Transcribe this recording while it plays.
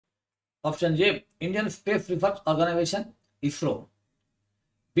Option A, Indian Space Research Organization, ISRO.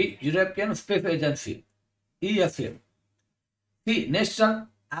 B, European Space Agency, ESA. C, National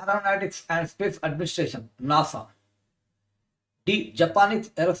Aeronautics and Space Administration, NASA. D, Japanese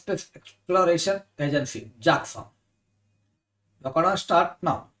Aerospace Exploration Agency, JAXA. We're going to start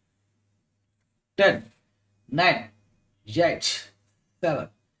now. 10, 9, 8, 7,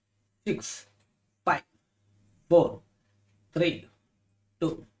 6, 5, 4, 3,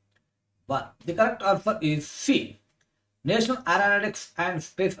 2, 1. The correct answer is C, National Aeronautics and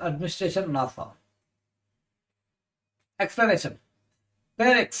Space Administration, NASA. Explanation.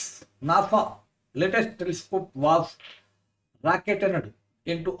 SPHEREx, NASA latest telescope, was rocketed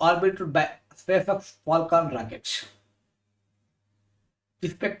into orbit by SpaceX Falcon rocket. The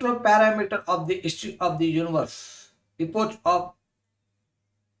spectral parameter of the history of the universe, Epoch of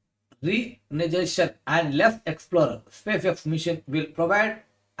Reionization and Less Explorer, SpaceX mission will provide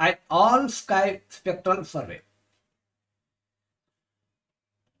an all-sky spectral survey.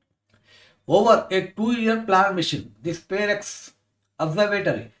 Over a 2-year planned mission, the SPHEREx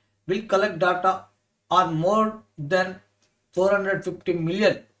Observatory will collect data on more than 450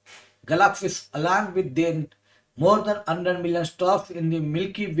 million galaxies along with their more than 100 million stars in the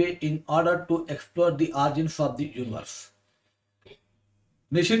Milky Way in order to explore the origins of the universe.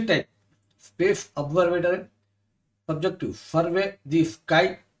 Mission type: Space Observatory. Objective: survey the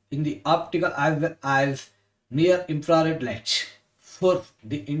sky in the optical as well as near infrared light. Source: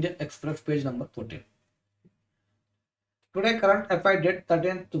 the Indian Express, page number 14. Today current affairs date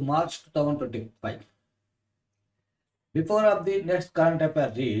 13th to March 2025. Before of the next current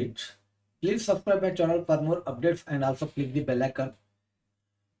affair read, please subscribe my channel for more updates and also click the bell icon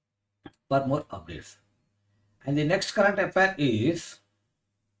for more updates. And the next current affair is: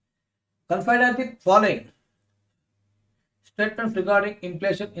 consider the following statements regarding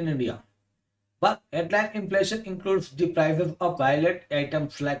inflation in India. But headline inflation includes the prices of violent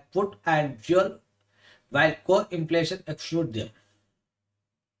items like food and fuel, while core inflation excludes them.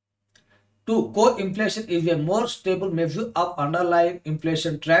 2. Core inflation is a more stable measure of underlying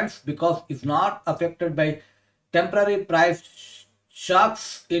inflation trends because it is not affected by temporary price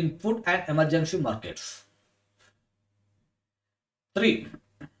shocks in food and emergency markets. 3.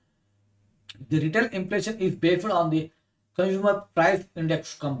 The retail inflation is based on the consumer price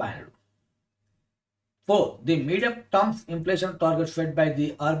index combined. 4. The medium-term inflation target set by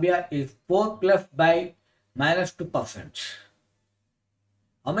the RBI is 4 plus by minus 2%.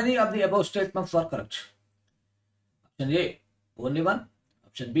 How many of the above statements are correct? Option A, only 1.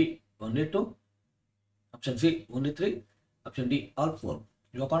 Option B, only 2. Option C, only 3. Option D, all 4.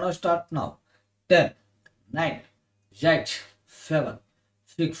 You are going to start now. 10, 9, 8, 7,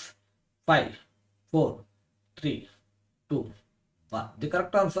 6, 5, 4, 3, 2, 1. The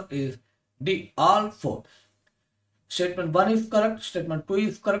correct answer is D, all 4. Statement 1 is correct, statement 2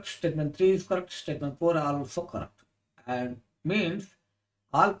 is correct, statement 3 is correct, statement 4 are also correct. And means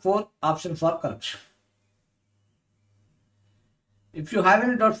all 4 options are correct. If you have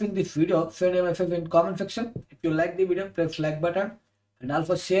any doubts in this video, send a message in comment section. If you like the video, press like button and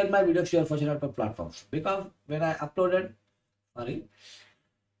also share my video to your social network platforms. Because when I uploaded,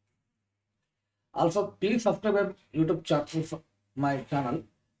 also please subscribe my YouTube channel, my channel,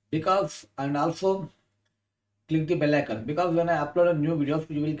 because and also click the bell icon, because when I upload a new videos,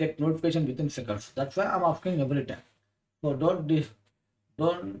 you will get notification within seconds. That's why I'm asking every time. So don't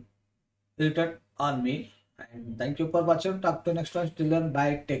irritate on me. And thank you for watching. Talk to you next time. Till then,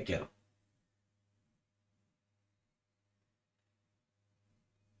 bye. Take care.